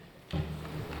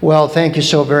Well, thank you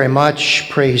so very much,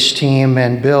 praise team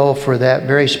and Bill, for that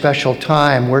very special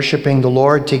time worshiping the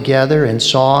Lord together in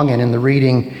song and in the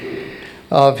reading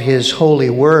of His holy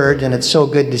word. And it's so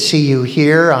good to see you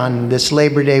here on this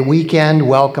Labor Day weekend.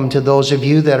 Welcome to those of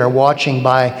you that are watching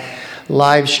by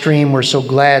live stream. We're so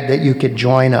glad that you could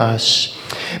join us.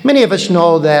 Many of us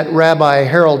know that Rabbi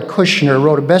Harold Kushner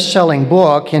wrote a best-selling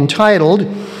book entitled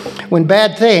When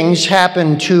Bad Things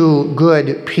Happen to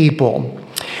Good People.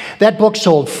 That book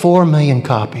sold 4 million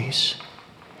copies.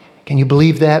 Can you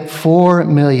believe that? 4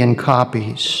 million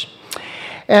copies.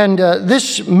 And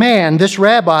this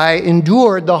rabbi,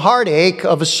 endured the heartache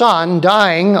of a son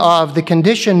dying of the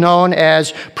condition known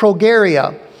as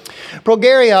progeria.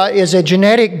 Progeria is a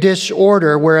genetic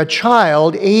disorder where a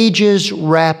child ages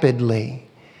rapidly.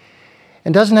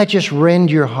 And doesn't that just rend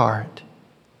your heart?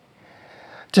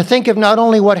 To think of not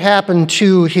only what happened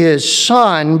to his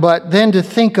son, but then to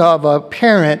think of a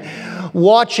parent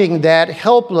watching that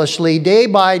helplessly day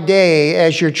by day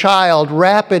as your child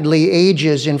rapidly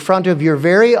ages in front of your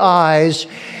very eyes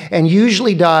and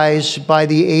usually dies by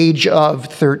the age of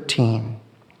 13.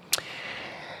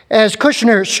 As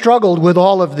Kushner struggled with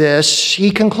all of this,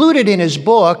 he concluded in his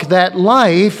book that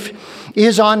life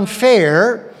is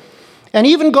unfair and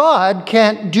even God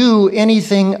can't do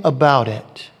anything about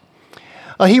it.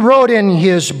 He wrote in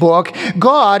his book,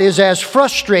 God is as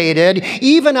frustrated,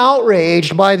 even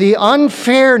outraged by the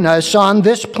unfairness on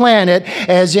this planet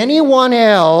as anyone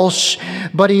else,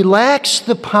 but He lacks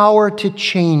the power to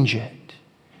change it.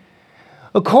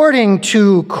 According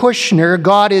to Kushner,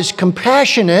 God is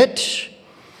compassionate,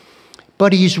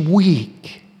 but He's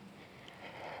weak.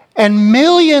 And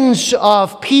millions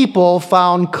of people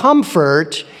found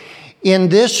comfort in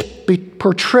this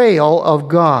portrayal of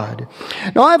God.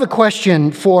 Now, I have a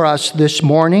question for us this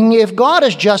morning. If God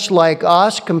is just like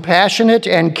us, compassionate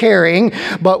and caring,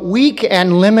 but weak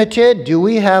and limited, do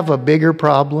we have a bigger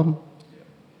problem?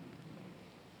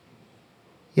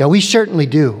 Yeah, we certainly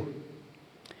do.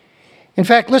 In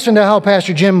fact, listen to how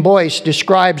Pastor Jim Boyce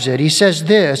describes it. He says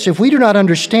this: if we do not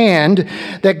understand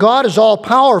that God is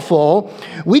all-powerful,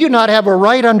 we do not have a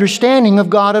right understanding of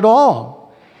God at all.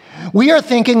 We are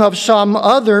thinking of some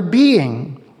other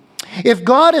being. If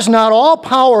God is not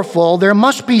all-powerful, there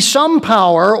must be some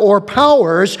power or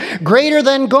powers greater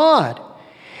than God.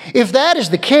 If that is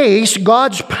the case,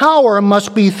 God's power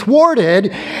must be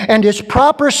thwarted and His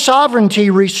proper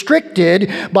sovereignty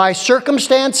restricted by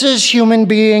circumstances, human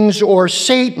beings, or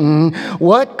Satan.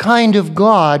 What kind of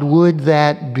God would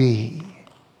that be?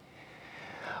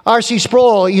 R.C.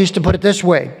 Sproul used to put it this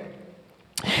way: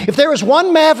 if there is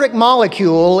one maverick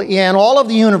molecule in all of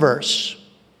the universe,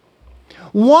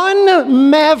 one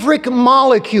maverick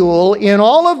molecule in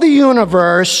all of the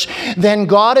universe, then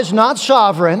God is not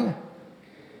sovereign.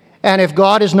 And if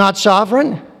God is not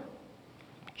sovereign,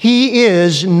 He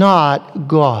is not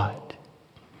God.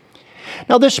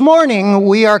 Now, this morning,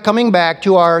 we are coming back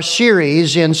to our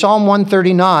series in Psalm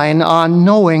 139 on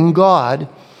knowing God.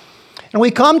 And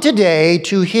we come today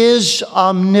to His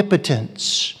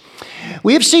omnipotence.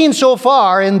 We have seen so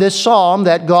far in this psalm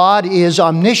that God is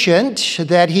omniscient,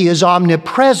 that He is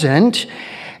omnipresent,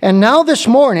 and now this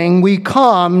morning we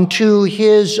come to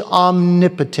His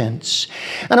omnipotence.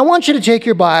 And I want you to take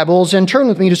your Bibles and turn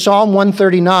with me to Psalm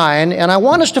 139, and I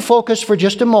want us to focus for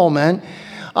just a moment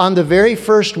on the very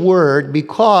first word,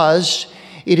 because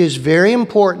it is very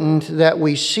important that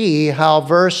we see how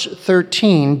verse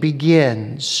 13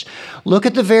 begins. Look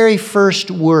at the very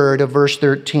first word of verse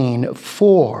 13,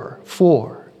 for.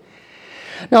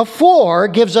 Now, for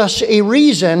gives us a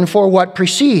reason for what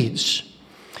precedes.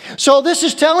 So this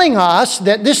is telling us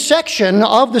that this section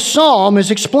of the psalm is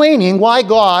explaining why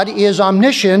God is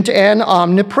omniscient and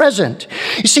omnipresent.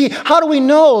 You see, how do we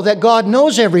know that God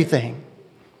knows everything?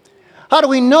 How do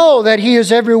we know that He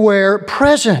is everywhere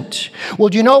present? Well,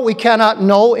 do you know we cannot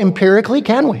know empirically,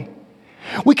 can we?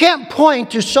 We can't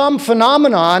point to some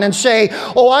phenomenon and say,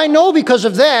 oh, I know because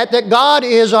of that God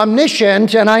is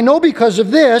omniscient, and I know because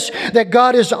of this that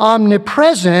God is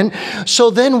omnipresent. So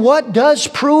then what does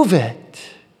prove it?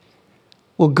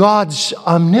 Well, God's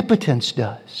omnipotence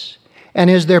does. And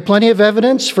is there plenty of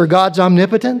evidence for God's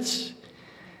omnipotence?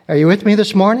 Are you with me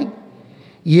this morning?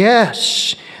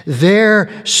 Yes,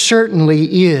 there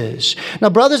certainly is.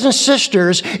 Now, brothers and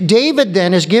sisters, David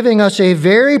then is giving us a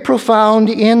very profound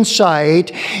insight.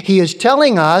 He is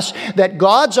telling us that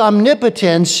God's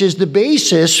omnipotence is the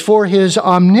basis for His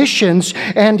omniscience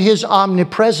and His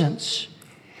omnipresence.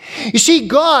 You see,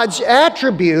 God's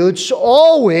attributes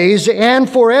always and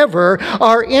forever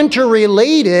are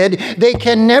interrelated. They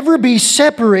can never be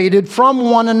separated from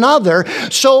one another.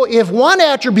 So if one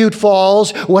attribute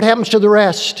falls, what happens to the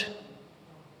rest?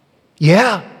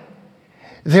 Yeah,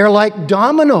 they're like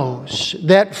dominoes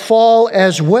that fall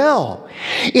as well.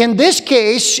 In this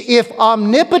case, if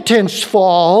omnipotence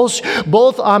falls,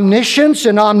 both omniscience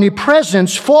and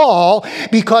omnipresence fall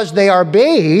because they are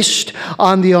based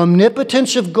on the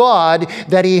omnipotence of God,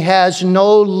 that He has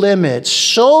no limits.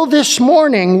 So this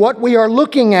morning, what we are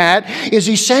looking at is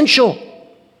essential.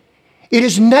 It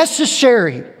is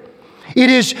necessary. It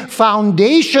is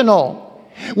foundational.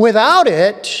 Without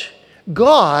it,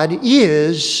 God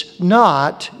is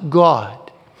not God.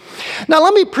 Now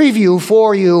let me preview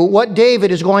for you what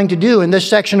David is going to do in this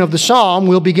section of the psalm.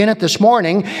 We'll begin it this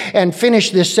morning and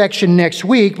finish this section next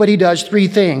week, but he does three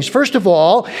things. First of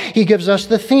all, he gives us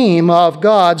the theme of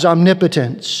God's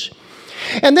omnipotence.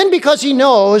 And then because he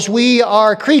knows we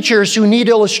are creatures who need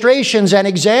illustrations and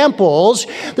examples,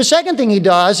 the second thing he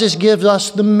does is gives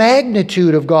us the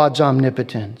magnitude of God's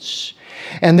omnipotence.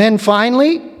 And then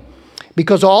finally,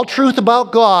 because all truth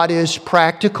about God is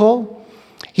practical,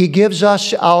 he gives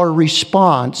us our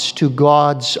response to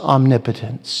God's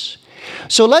omnipotence.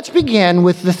 So let's begin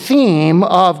with the theme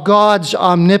of God's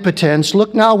omnipotence.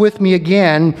 Look now with me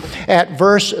again at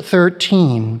verse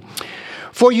 13.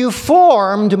 For you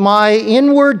formed my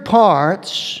inward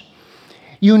parts,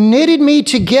 you knitted me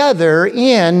together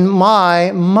in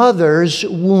my mother's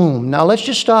womb. Now let's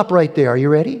just stop right there. Are you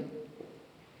ready?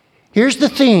 Here's the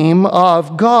theme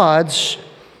of God's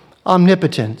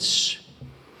omnipotence.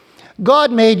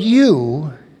 God made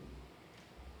you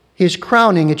His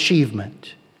crowning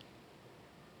achievement.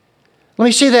 Let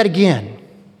me say that again.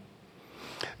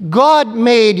 God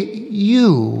made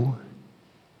you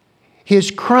His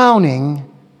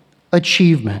crowning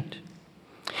achievement.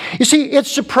 You see,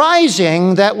 it's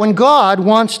surprising that when God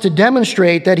wants to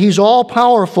demonstrate that He's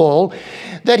all-powerful,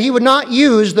 that He would not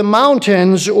use the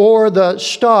mountains or the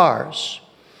stars.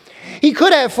 He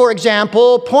could have, for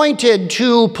example, pointed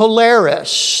to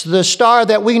Polaris, the star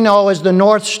that we know as the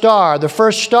North Star, the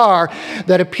first star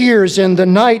that appears in the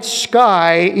night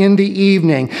sky in the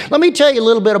evening. Let me tell you a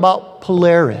little bit about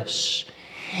Polaris.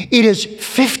 It is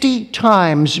 50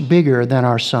 times bigger than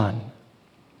our sun.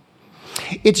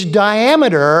 Its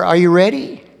diameter, are you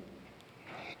ready,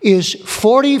 is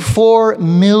 44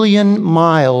 million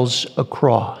miles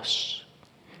across.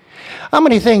 How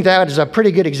many think that is a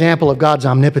pretty good example of God's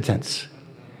omnipotence?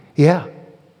 Yeah.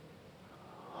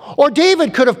 Or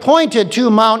David could have pointed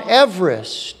to Mount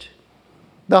Everest,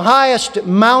 the highest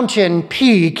mountain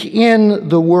peak in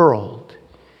the world.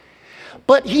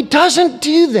 But he doesn't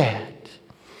do that.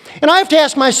 And I have to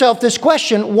ask myself this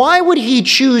question: why would he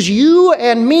choose you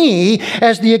and me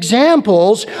as the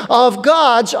examples of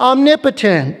God's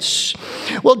omnipotence?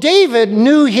 Well, David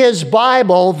knew his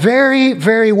Bible very,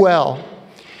 very well.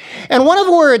 And one of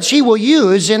the words he will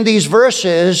use in these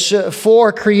verses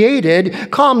for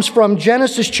created comes from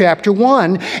Genesis chapter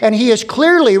 1. And he is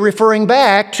clearly referring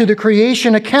back to the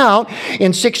creation account.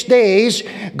 In 6 days,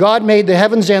 God made the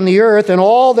heavens and the earth and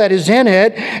all that is in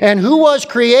it. And who was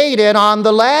created on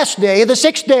the last day, the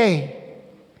sixth day?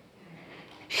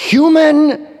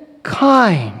 Humankind.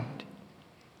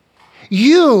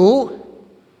 You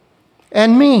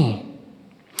and me.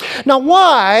 Now,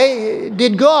 why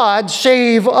did God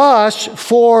save us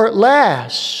for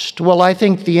last? Well, I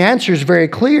think the answer is very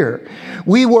clear.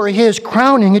 We were His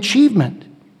crowning achievement.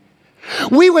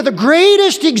 We were the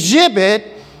greatest exhibit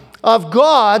of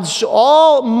God's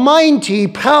almighty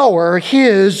power,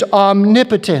 His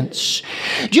omnipotence.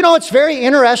 Do you know, it's very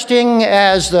interesting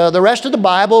as the rest of the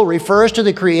Bible refers to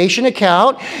the creation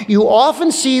account. You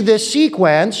often see this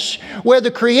sequence where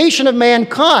the creation of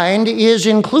mankind is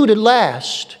included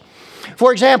last.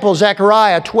 For example,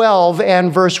 Zechariah 12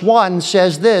 and verse 1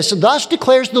 says this: "Thus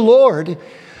declares the Lord,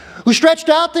 who stretched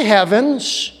out the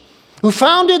heavens, who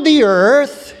founded the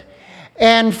earth,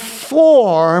 and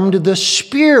formed the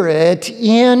spirit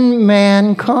in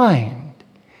mankind."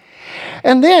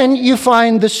 And then you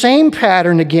find the same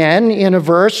pattern again in a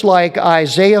verse like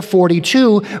Isaiah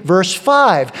 42, verse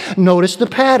 5. Notice the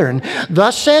pattern.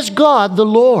 "Thus says God the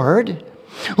Lord,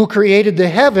 who created the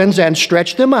heavens and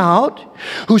stretched them out,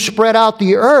 who spread out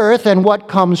the earth and what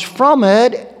comes from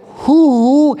it,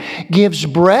 who gives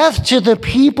breath to the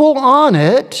people on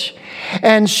it,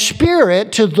 and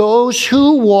spirit to those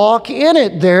who walk in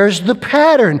it." There's the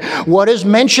pattern. What is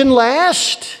mentioned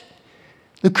last?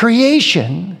 The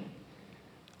creation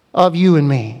of you and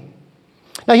me.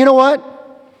 Now, you know what?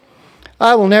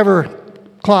 I will never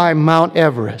climb Mount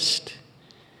Everest.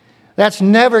 That's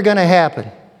never going to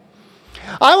happen.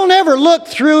 I will never look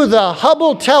through the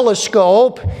Hubble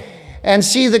telescope and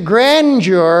see the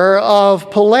grandeur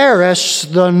of Polaris,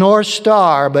 the North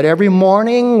Star. But every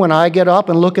morning when I get up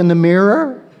and look in the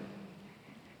mirror,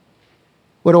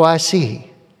 what do I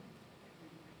see?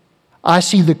 I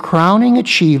see the crowning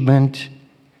achievement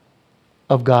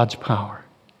of God's power.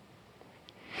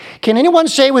 Can anyone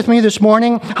say with me this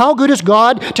morning, how good is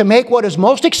God to make what is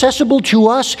most accessible to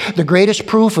us the greatest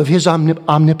proof of His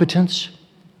omnipotence?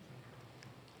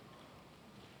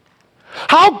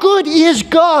 How good is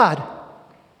God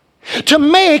to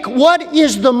make what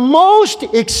is the most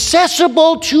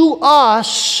accessible to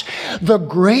us the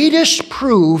greatest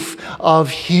proof of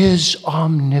His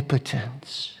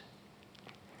omnipotence?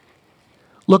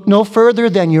 Look no further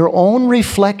than your own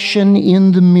reflection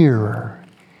in the mirror,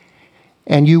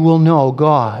 and you will know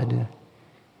God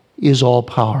is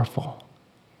all-powerful.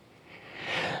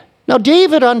 Now,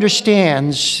 David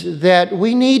understands that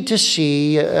we need to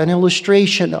see an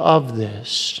illustration of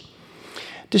this.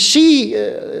 To see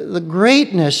the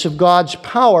greatness of God's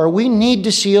power, we need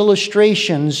to see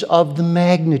illustrations of the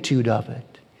magnitude of it.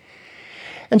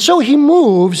 And so he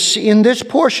moves in this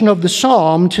portion of the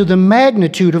psalm to the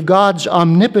magnitude of God's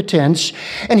omnipotence,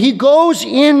 and he goes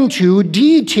into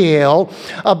detail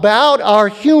about our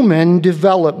human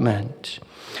development.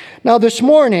 Now, this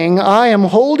morning, I am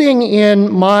holding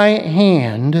in my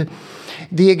hand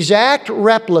the exact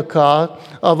replica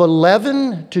of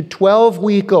 11 to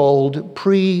 12-week-old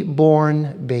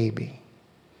pre-born baby.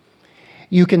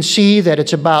 You can see that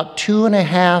it's about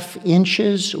 2.5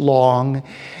 inches long,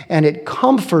 and it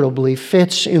comfortably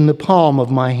fits in the palm of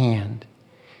my hand.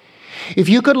 If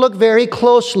you could look very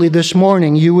closely this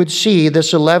morning, you would see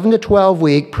this 11 to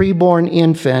 12-week preborn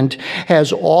infant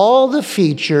has all the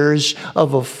features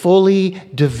of a fully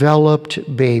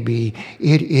developed baby.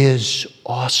 It is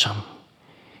awesome.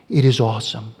 It is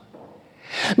awesome.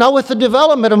 Now, with the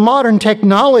development of modern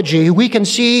technology, we can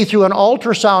see through an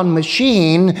ultrasound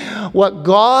machine what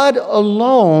God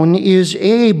alone is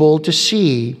able to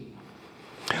see.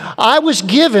 I was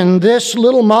given this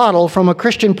little model from a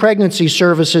Christian pregnancy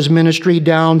services ministry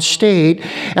downstate,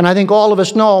 and I think all of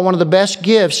us know one of the best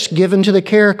gifts given to the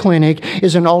care clinic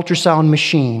is an ultrasound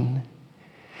machine.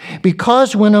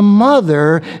 Because when a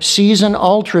mother sees an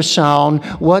ultrasound,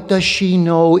 what does she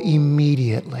know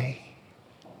immediately?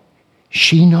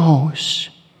 She knows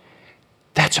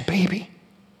that's a baby.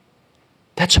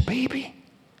 That's a baby.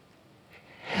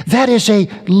 That is a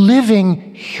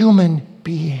living human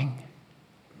being.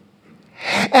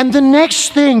 And the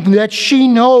next thing that she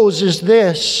knows is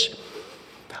this: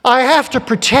 I have to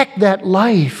protect that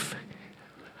life.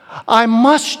 I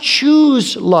must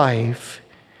choose life.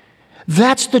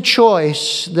 That's the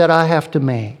choice that I have to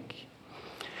make.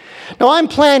 Now, I'm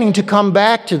planning to come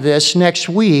back to this next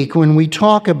week when we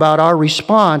talk about our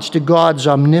response to God's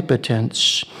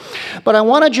omnipotence. But I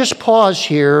want to just pause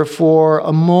here for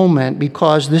a moment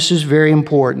because this is very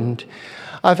important.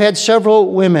 I've had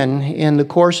several women in the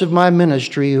course of my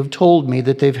ministry who've told me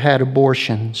that they've had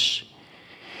abortions.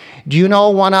 Do you know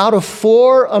 1 out of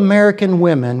 4 American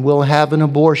women will have an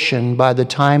abortion by the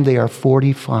time they are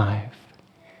 45?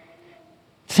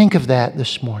 Think of that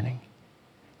this morning.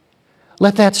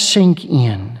 Let that sink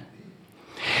in.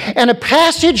 And a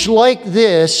passage like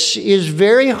this is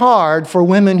very hard for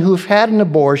women who've had an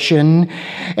abortion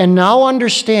and now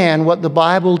understand what the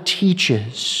Bible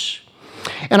teaches.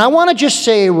 And I want to just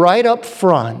say right up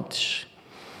front,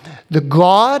 the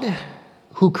God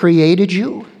who created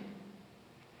you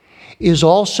is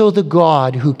also the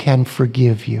God who can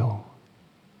forgive you.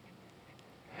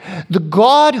 The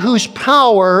God whose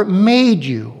power made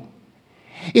you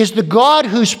is the God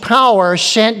whose power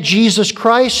sent Jesus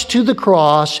Christ to the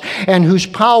cross and whose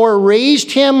power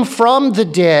raised him from the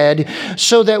dead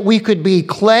so that we could be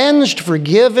cleansed,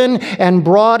 forgiven, and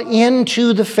brought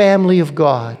into the family of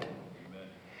God.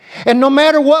 And no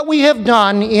matter what we have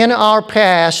done in our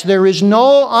past, there is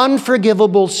no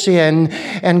unforgivable sin,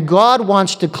 and God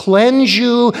wants to cleanse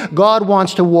you. God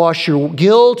wants to wash your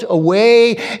guilt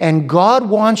away, and God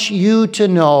wants you to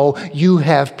know you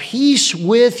have peace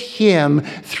with Him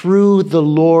through the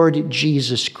Lord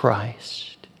Jesus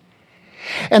Christ.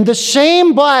 And the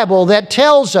same Bible that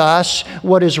tells us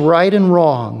what is right and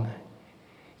wrong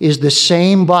is the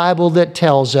same Bible that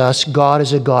tells us God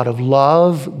is a God of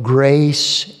love,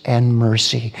 grace, and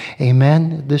mercy.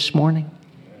 Amen this morning?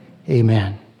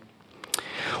 Amen.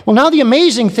 Well, now the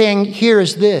amazing thing here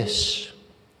is this.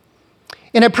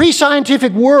 In a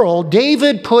pre-scientific world,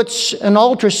 David puts an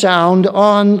ultrasound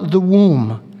on the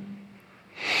womb.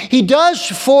 He does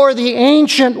for the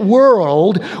ancient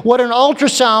world what an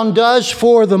ultrasound does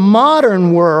for the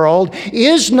modern world.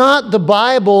 Is not the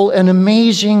Bible an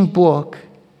amazing book?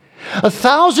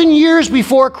 1,000 years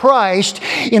before Christ,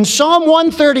 in Psalm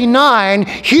 139,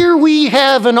 here we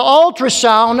have an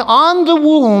ultrasound on the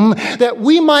womb that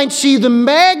we might see the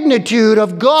magnitude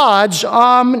of God's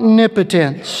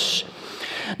omnipotence.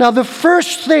 Now, the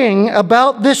first thing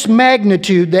about this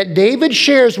magnitude that David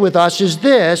shares with us is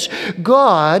this: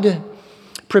 God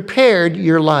prepared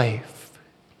your life.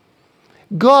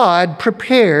 God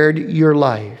prepared your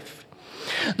life.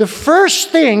 The first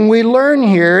thing we learn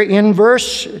here in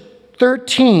verse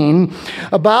 13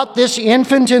 about this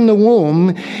infant in the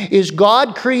womb is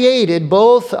God created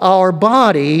both our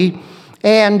body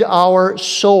and our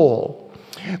soul.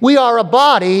 We are a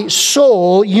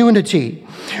body-soul unity.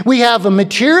 We have a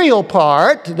material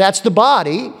part, that's the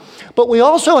body, but we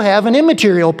also have an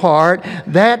immaterial part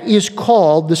that is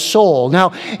called the soul.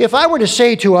 Now, if I were to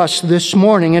say to us this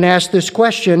morning and ask this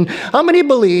question, how many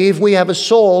believe we have a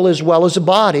soul as well as a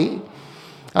body?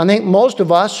 I think most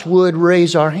of us would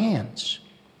raise our hands.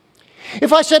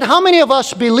 If I said, how many of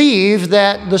us believe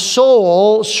that the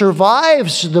soul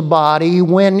survives the body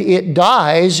when it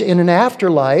dies in an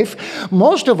afterlife?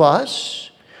 Most of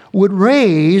us would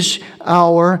raise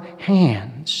our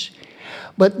hands.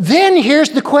 But then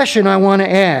here's the question I want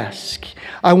to ask.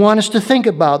 I want us to think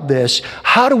about this.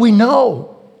 How do we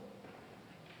know?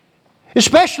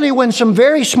 Especially when some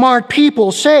very smart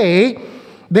people say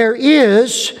there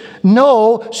is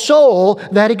no soul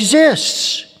that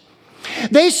exists.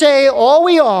 They say all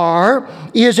we are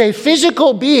is a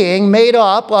physical being made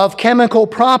up of chemical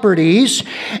properties,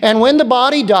 and when the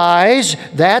body dies,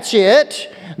 that's it.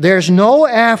 There's no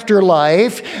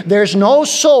afterlife. There's no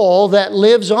soul that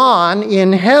lives on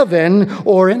in heaven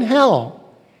or in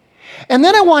hell. And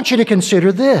then I want you to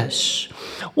consider this.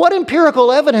 What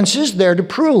empirical evidence is there to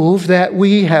prove that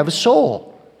we have a soul?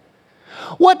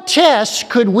 What tests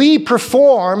could we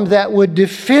perform that would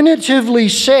definitively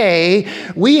say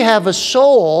we have a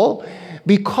soul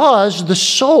because the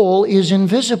soul is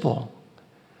invisible?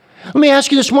 Let me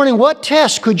ask you this morning, what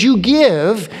tests could you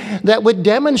give that would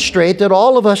demonstrate that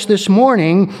all of us this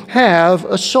morning have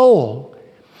a soul?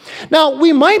 Now,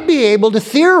 we might be able to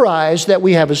theorize that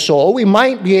we have a soul. We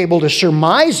might be able to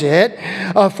surmise it.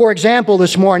 For example,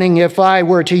 this morning, if I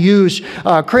were to use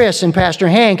Chris and Pastor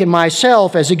Hank and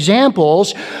myself as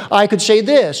examples, I could say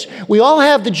this: we all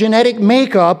have the genetic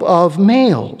makeup of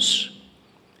males.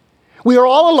 We are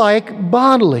all alike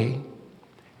bodily.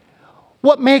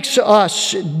 What makes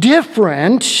us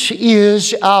different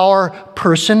is our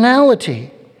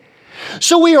personality.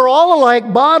 So we are all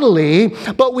alike bodily,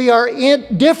 but we are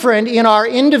different in our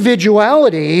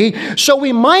individuality. So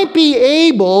we might be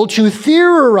able to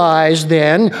theorize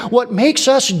then what makes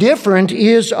us different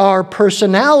is our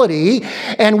personality.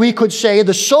 And we could say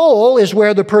the soul is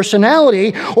where the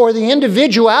personality or the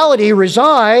individuality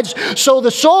resides. So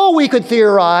the soul, we could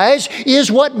theorize,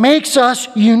 is what makes us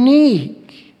unique.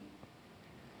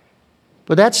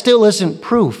 But that still isn't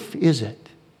proof, is it?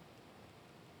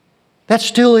 That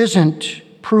still isn't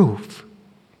proof.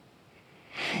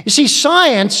 You see,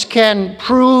 science can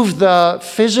prove the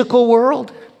physical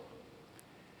world,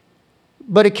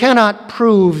 but it cannot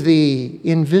prove the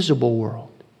invisible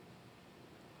world.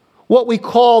 What we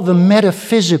call the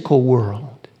metaphysical world.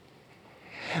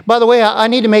 By the way, I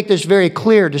need to make this very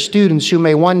clear to students who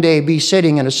may one day be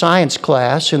sitting in a science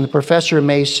class and the professor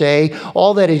may say,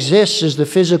 all that exists is the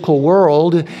physical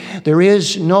world. There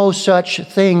is no such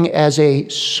thing as a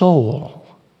soul.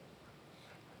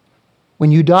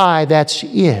 When you die, that's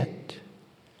it.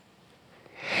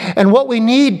 And what we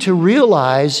need to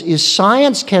realize is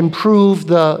science can prove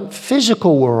the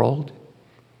physical world,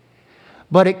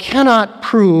 but it cannot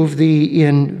prove the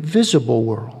invisible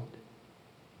world.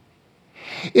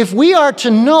 If we are to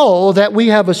know that we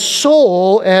have a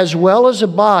soul as well as a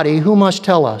body, who must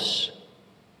tell us?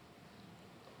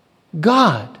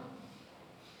 God.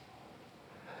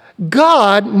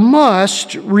 God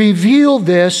must reveal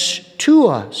this to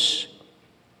us.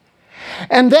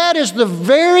 And that is the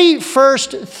very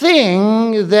first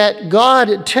thing that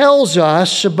God tells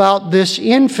us about this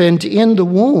infant in the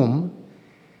womb.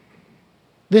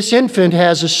 This infant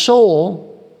has a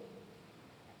soul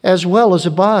as well as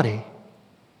a body.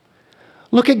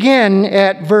 Look again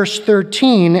at verse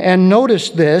 13 and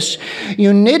notice this.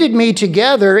 You knitted me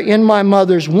together in my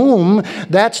mother's womb.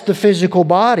 That's the physical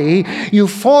body. You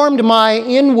formed my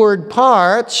inward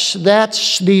parts.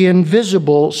 That's the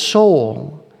invisible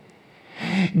soul.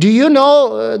 Do you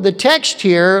know the text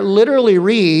here literally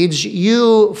reads,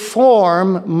 you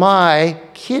form my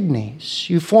kidneys.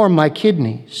 You form my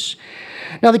kidneys.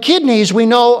 Now, the kidneys, we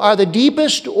know, are the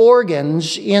deepest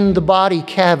organs in the body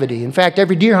cavity. In fact,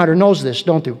 every deer hunter knows this,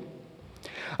 don't they?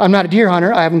 I'm not a deer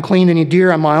hunter. I haven't cleaned any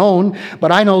deer on my own,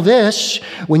 but I know this.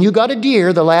 When you got a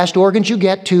deer, the last organs you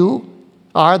get to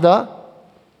are the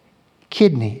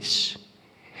kidneys.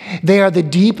 They are the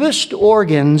deepest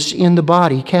organs in the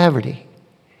body cavity.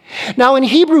 Now, in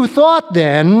Hebrew thought,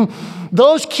 then,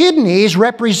 those kidneys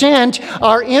represent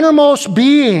our innermost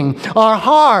being, our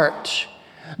heart,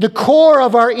 the core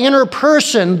of our inner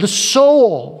person, the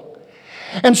soul.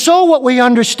 And so what we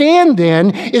understand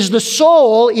then is the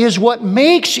soul is what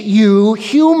makes you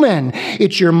human.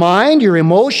 It's your mind, your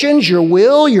emotions, your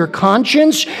will, your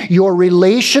conscience, your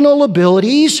relational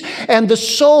abilities, and the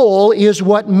soul is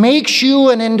what makes you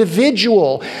an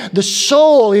individual. The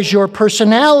soul is your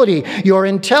personality, your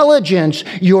intelligence,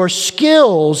 your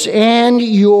skills, and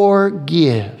your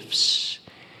gifts.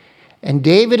 And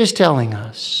David is telling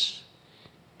us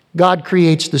God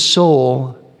creates the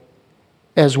soul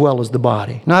as well as the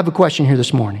body. Now I have a question here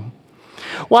this morning.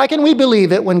 Why can we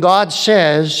believe it when God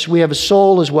says we have a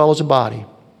soul as well as a body?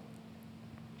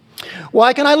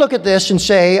 Why can I look at this and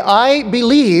say, I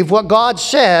believe what God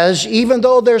says, even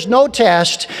though there's no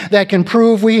test that can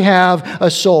prove we have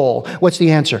a soul? What's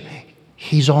the answer?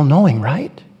 He's all-knowing,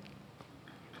 right?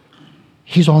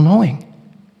 He's all-knowing.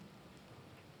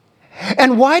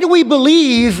 And why do we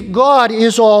believe God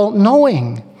is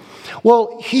all-knowing?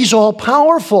 Well, He's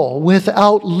all-powerful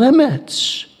without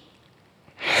limits.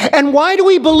 And why do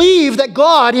we believe that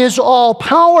God is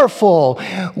all-powerful?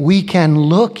 We can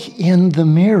look in the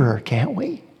mirror, can't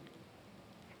we?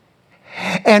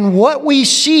 And what we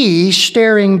see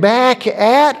staring back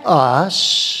at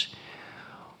us,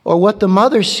 or what the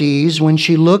mother sees when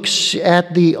she looks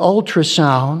at the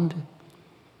ultrasound,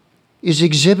 is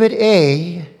Exhibit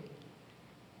A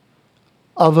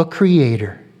of a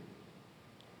creator.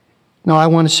 Now, I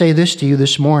want to say this to you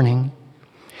this morning.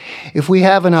 If we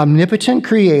have an omnipotent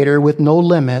creator with no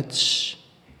limits,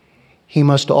 He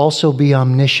must also be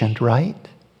omniscient, right?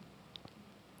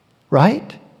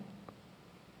 Right?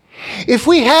 If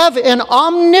we have an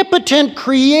omnipotent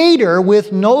creator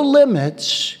with no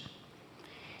limits,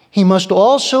 He must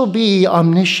also be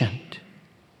omniscient.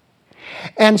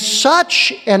 And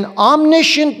such an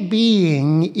omniscient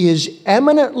being is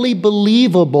eminently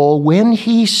believable when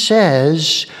He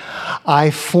says,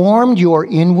 I formed your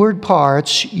inward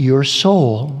parts, your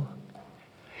soul,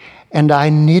 and I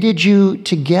knitted you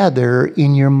together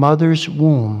in your mother's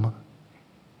womb,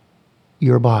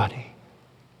 your body.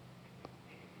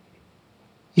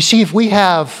 You see, if we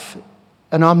have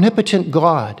an omnipotent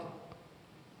God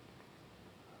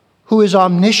who is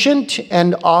omniscient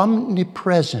and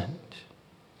omnipresent,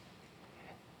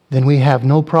 then we have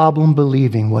no problem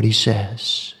believing what He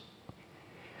says.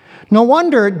 No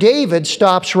wonder David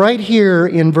stops right here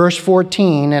in verse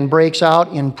 14 and breaks out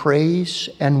in praise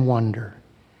and wonder.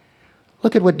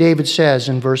 Look at what David says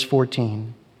in verse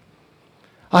 14.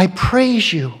 I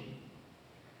praise you,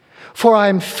 for I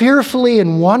am fearfully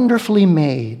and wonderfully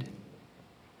made.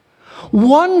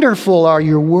 Wonderful are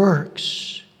your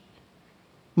works.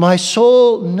 My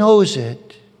soul knows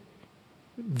it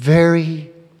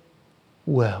very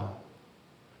well.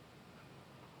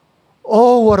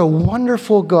 Oh, what a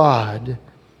wonderful God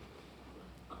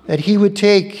that He would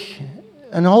take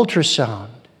an ultrasound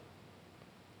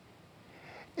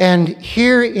and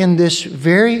here in this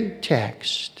very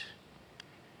text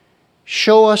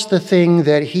show us the thing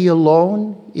that He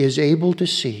alone is able to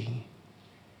see,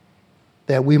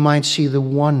 that we might see the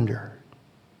wonder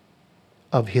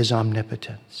of His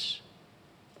omnipotence.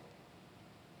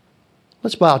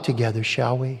 Let's bow together,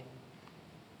 shall we?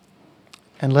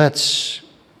 And let's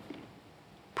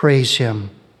praise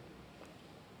Him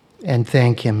and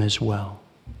thank Him as well.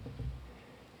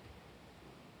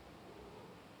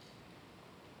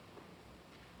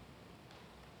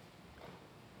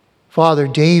 Father,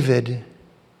 David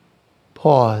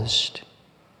paused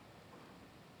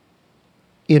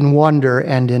in wonder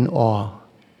and in awe.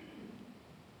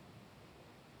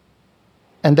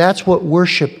 And that's what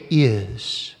worship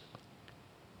is.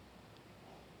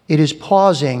 It is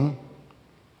pausing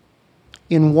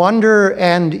in wonder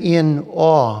and in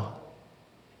awe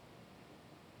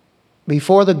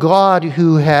before the God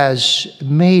who has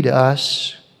made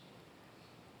us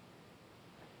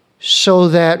so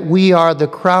that we are the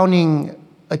crowning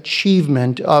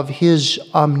achievement of His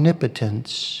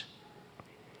omnipotence.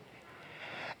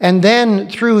 And then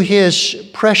through His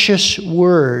precious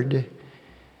word,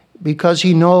 because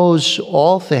He knows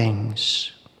all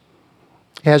things,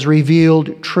 has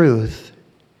revealed truth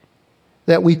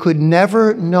that we could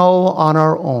never know on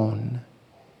our own.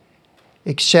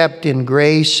 except in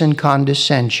grace and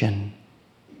condescension,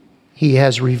 He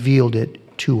has revealed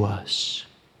it to us.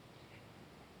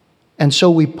 And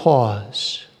so we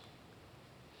pause.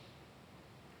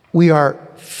 We are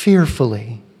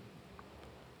fearfully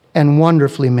and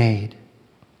wonderfully made.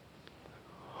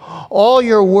 All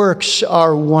your works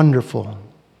are wonderful,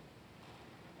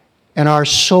 and our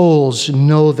souls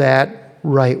know that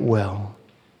right well.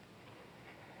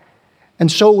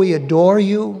 And so we adore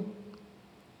you,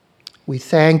 we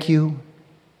thank you,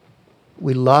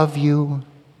 we love you,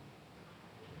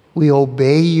 we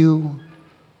obey you,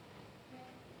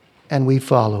 and we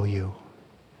follow you.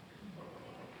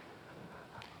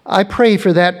 I pray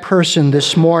for that person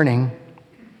this morning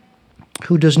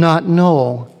who does not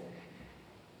know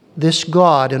this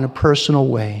God in a personal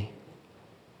way.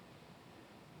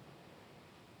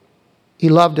 He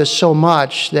loved us so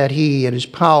much that He, in His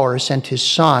power, sent His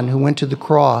Son who went to the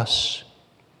cross.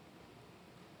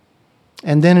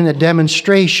 And then in a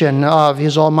demonstration of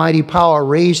His almighty power,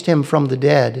 raised Him from the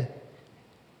dead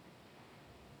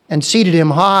and seated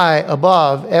Him high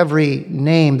above every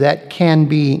name that can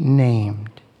be named.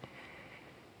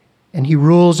 And He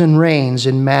rules and reigns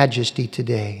in majesty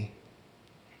today.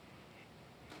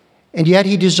 And yet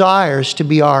He desires to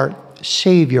be our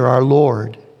Savior, our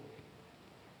Lord,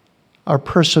 our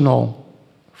personal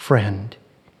friend.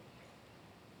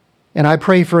 And I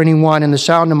pray for anyone in the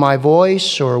sound of my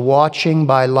voice or watching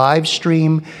by live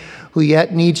stream who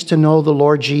yet needs to know the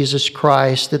Lord Jesus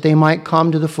Christ, that they might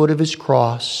come to the foot of His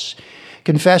cross,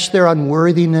 confess their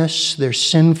unworthiness, their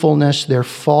sinfulness, their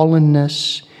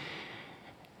fallenness,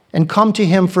 and come to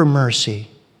Him for mercy,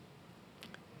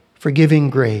 forgiving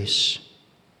grace,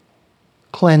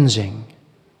 cleansing,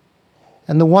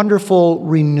 and the wonderful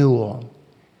renewal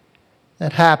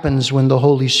that happens when the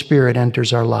Holy Spirit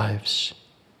enters our lives.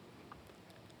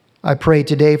 I pray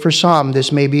today for some,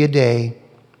 this may be a day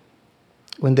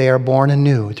when they are born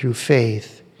anew through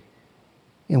faith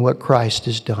in what Christ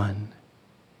has done.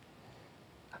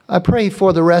 I pray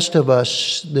for the rest of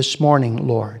us this morning,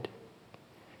 Lord.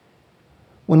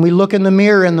 When we look in the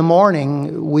mirror in the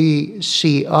morning, we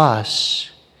see us.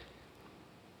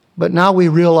 But now we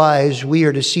realize we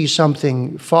are to see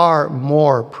something far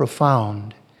more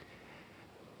profound.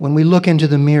 When we look into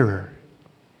the mirror,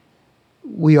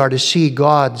 we are to see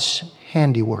God's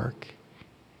handiwork.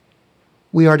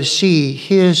 We are to see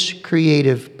His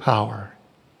creative power.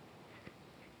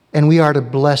 And we are to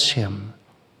bless Him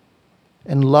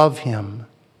and love Him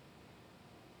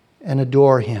and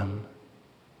adore Him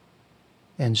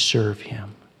and serve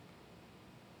Him.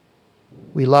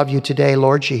 We love you today,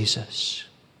 Lord Jesus,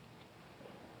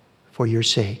 for your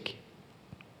sake.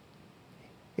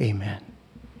 Amen.